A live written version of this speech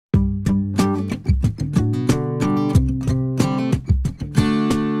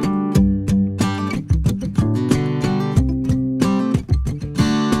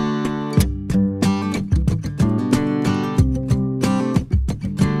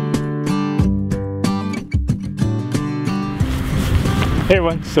Hey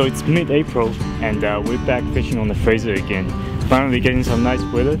everyone, so it's mid-April and we're back fishing on the Fraser again. Finally getting some nice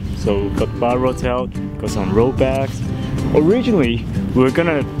weather, so got bar rods out, got some roll bags. Originally, we were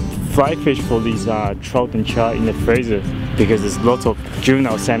gonna fly fish for these trout and char in the Fraser because there's lots of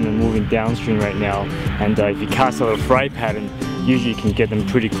juvenile salmon moving downstream right now, and if you cast out a fry pattern, usually you can get them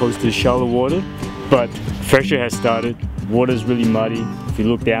pretty close to the shallow water. But freshet has started, water's really muddy. If you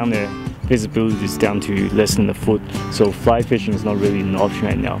look down there, visibility is down to less than a foot, so fly fishing is not really an option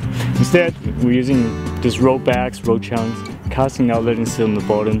right now. Instead, we're using just roll bags, roll chunks, casting out, letting it sit on the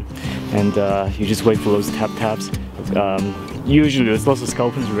bottom, and you just wait for those taps. Usually there's lots of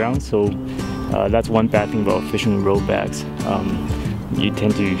sculpins around, so that's one bad thing about fishing with roll bags. You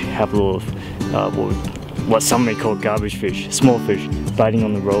tend to have a lot of what some may call garbage fish, small fish, biting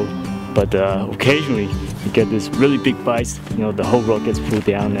on the roll, but occasionally you get this really big bites, you know, the whole rod gets pulled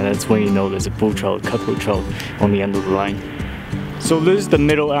down, and that's when you know there's a bull trout, cutthroat trout on the end of the line. So this is the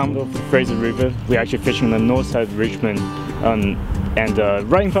middle arm of the Fraser River. We're actually fishing on the north side of Richmond, and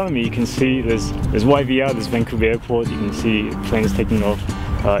right in front of me you can see there's YVR, there's Vancouver Airport. You can see planes taking off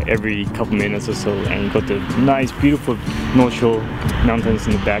every couple minutes or so, and you've got the nice beautiful North Shore mountains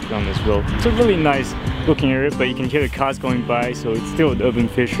in the background as well. It's a really nice looking area, but you can hear the cars going by, so it's still an urban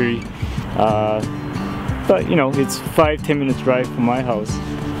fishery. But you know, it's 5-10 minutes drive from my house,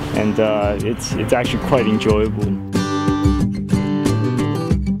 and it's actually quite enjoyable.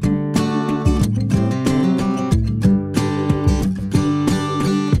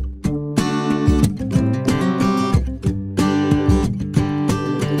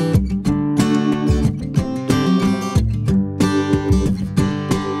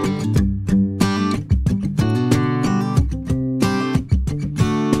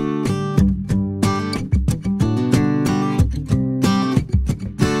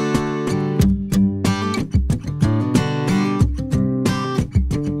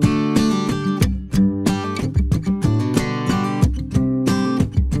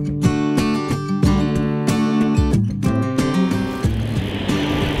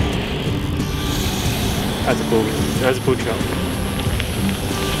 That's a bull trout.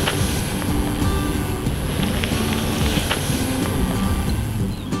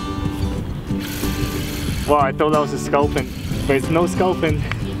 Wow, I thought that was a sculpin, but it's no sculpin.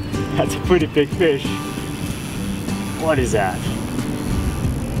 That's a pretty big fish. What is that?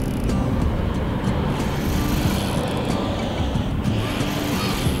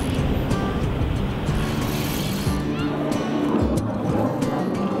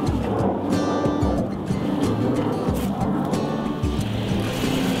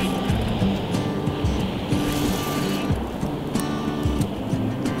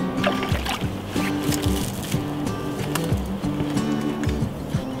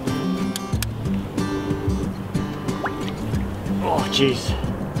 Oh, jeez.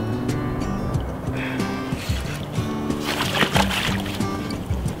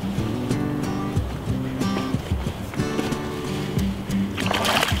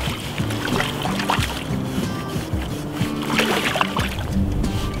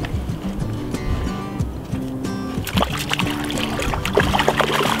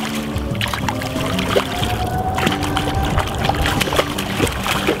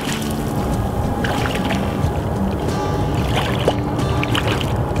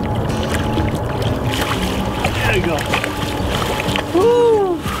 There you go.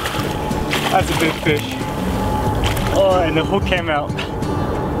 Woo! That's a big fish. Oh, and the hook came out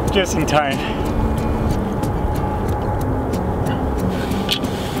just in time.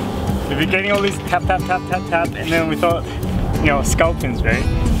 We've been getting all these tap, and then we thought, you know, sculpins, right?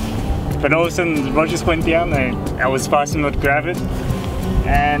 But all of a sudden the rod just went down and I was fast enough to grab it,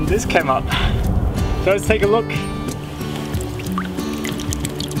 and this came up. So let's take a look.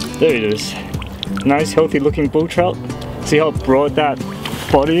 There it is. Nice healthy looking bull trout. See how broad that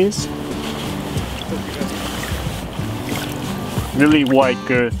body is? Really wide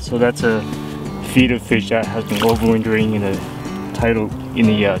girth, so that's a feeder fish that has been overwintering in the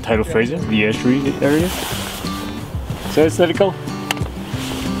tidal Fraser, the estuary area. So let's let it go.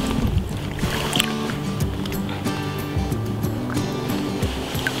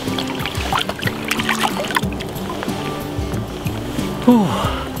 Whew,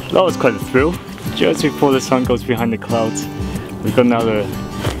 that was quite a thrill. Just before the sun goes behind the clouds. We've got another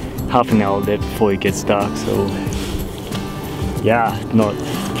half an hour left before it gets dark, so yeah,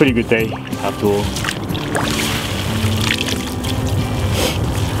 pretty good day after all.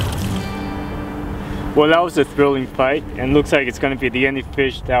 Well, that was a thrilling fight, and looks like it's going to be the only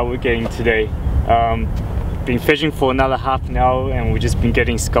fish that we're getting today. Been fishing for another half an hour and we've just been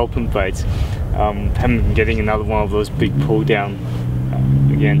getting sculpin bites. Haven't been getting another one of those big pull down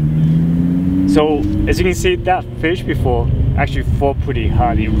again. So as you can see, that fish before actually fought pretty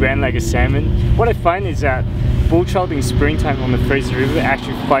hard. It ran like a salmon. What I find is that bull trout in springtime on the Fraser River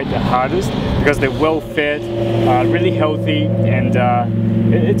actually fight the hardest because they're well fed, really healthy, and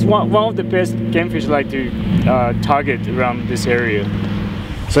it's one of the best game fish I like to target around this area.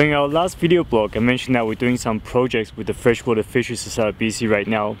 So in our last video blog, I mentioned that we're doing some projects with the Freshwater Fisheries Society BC right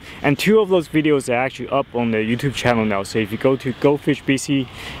now, and 2 of those videos are actually up on the YouTube channel now. So if you go to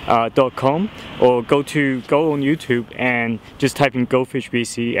gofishbc.com or go on YouTube and just type in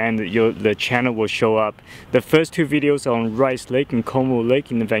GoFishBC, and the channel will show up. The first 2 videos are on Rice Lake and Como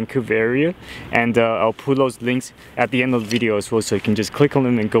Lake in the Vancouver area, and I'll put those links at the end of the video as well, so you can just click on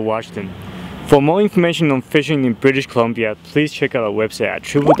them and go watch them. For more information on fishing in British Columbia, please check out our website at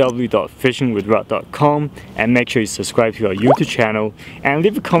www.fishingwithrod.com, and make sure you subscribe to our YouTube channel and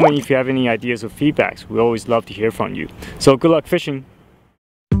leave a comment if you have any ideas or feedbacks. We always love to hear from you. So good luck fishing!